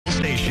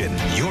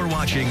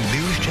watching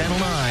News Channel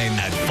 9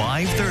 at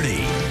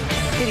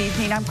 5:30. Good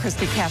evening, I'm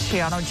Christy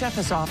Casciano. Jeff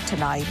is off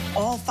tonight.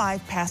 All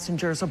 5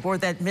 passengers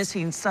aboard that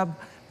missing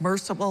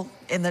submersible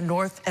in the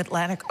North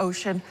Atlantic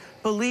Ocean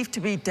believed to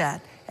be dead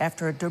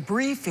after a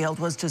debris field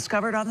was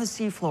discovered on the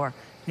seafloor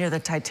near the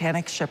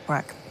Titanic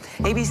shipwreck.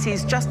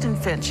 ABC's Justin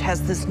Finch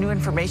has this new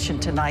information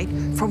tonight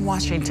from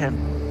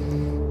Washington.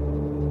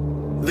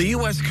 The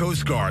U.S.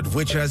 Coast Guard,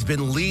 which has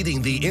been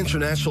leading the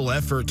international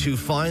effort to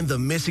find the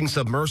missing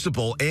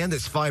submersible and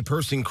its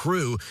 5-person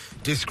crew,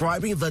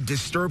 describing the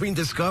disturbing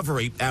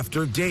discovery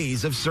after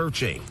days of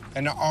searching.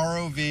 An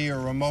ROV,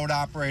 or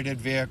remote-operated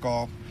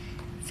vehicle,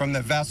 from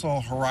the vessel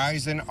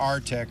Horizon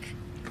Arctic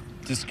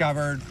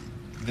discovered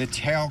the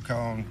tail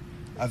cone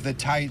of the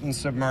Titan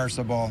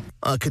submersible.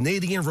 A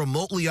Canadian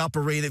remotely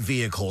operated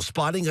vehicle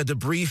spotting a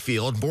debris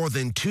field more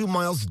than 2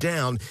 miles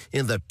down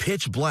in the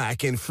pitch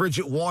black and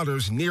frigid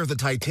waters near the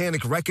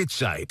Titanic wreckage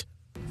site.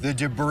 The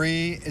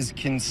debris is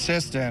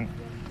consistent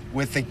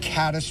with the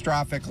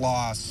catastrophic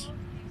loss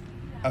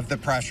of the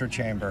pressure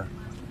chamber.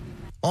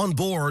 On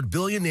board,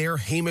 billionaire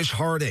Hamish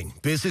Harding,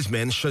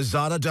 businessman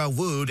Shahzada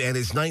Dawood and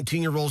his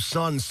 19-year-old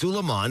son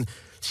Suleiman,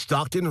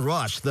 Stockton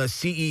Rush, the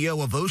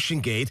CEO of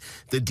OceanGate,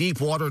 the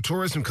deep-water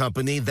tourism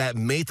company that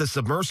made the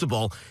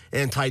submersible,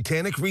 and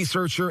Titanic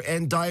researcher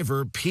and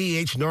diver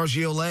P.H.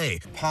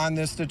 Nargiolais. Upon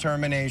this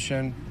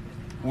determination,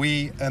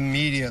 we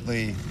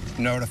immediately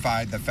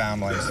notified the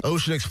families.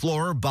 Ocean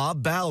explorer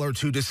Bob Ballard,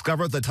 who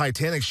discovered the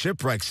Titanic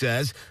shipwreck,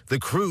 says the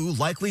crew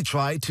likely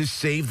tried to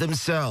save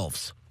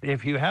themselves.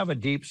 If you have a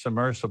deep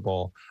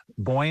submersible,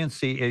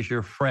 buoyancy is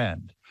your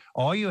friend.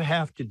 All you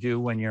have to do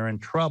when you're in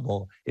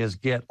trouble is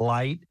get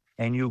light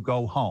and you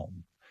go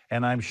home.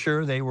 And I'm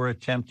sure they were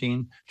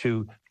attempting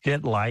to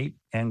get light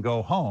and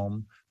go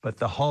home, but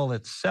the hull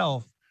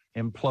itself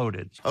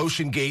imploded.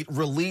 OceanGate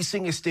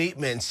releasing a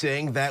statement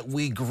saying that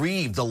we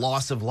grieve the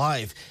loss of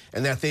life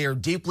and that they are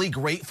deeply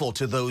grateful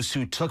to those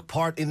who took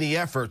part in the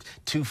effort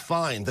to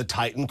find the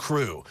Titan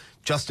crew.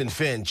 Justin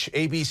Finch,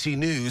 ABC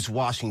News,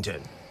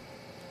 Washington.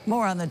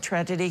 More on the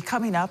tragedy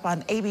coming up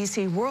on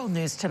ABC World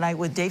News tonight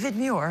with David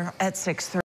Muir at 6:30.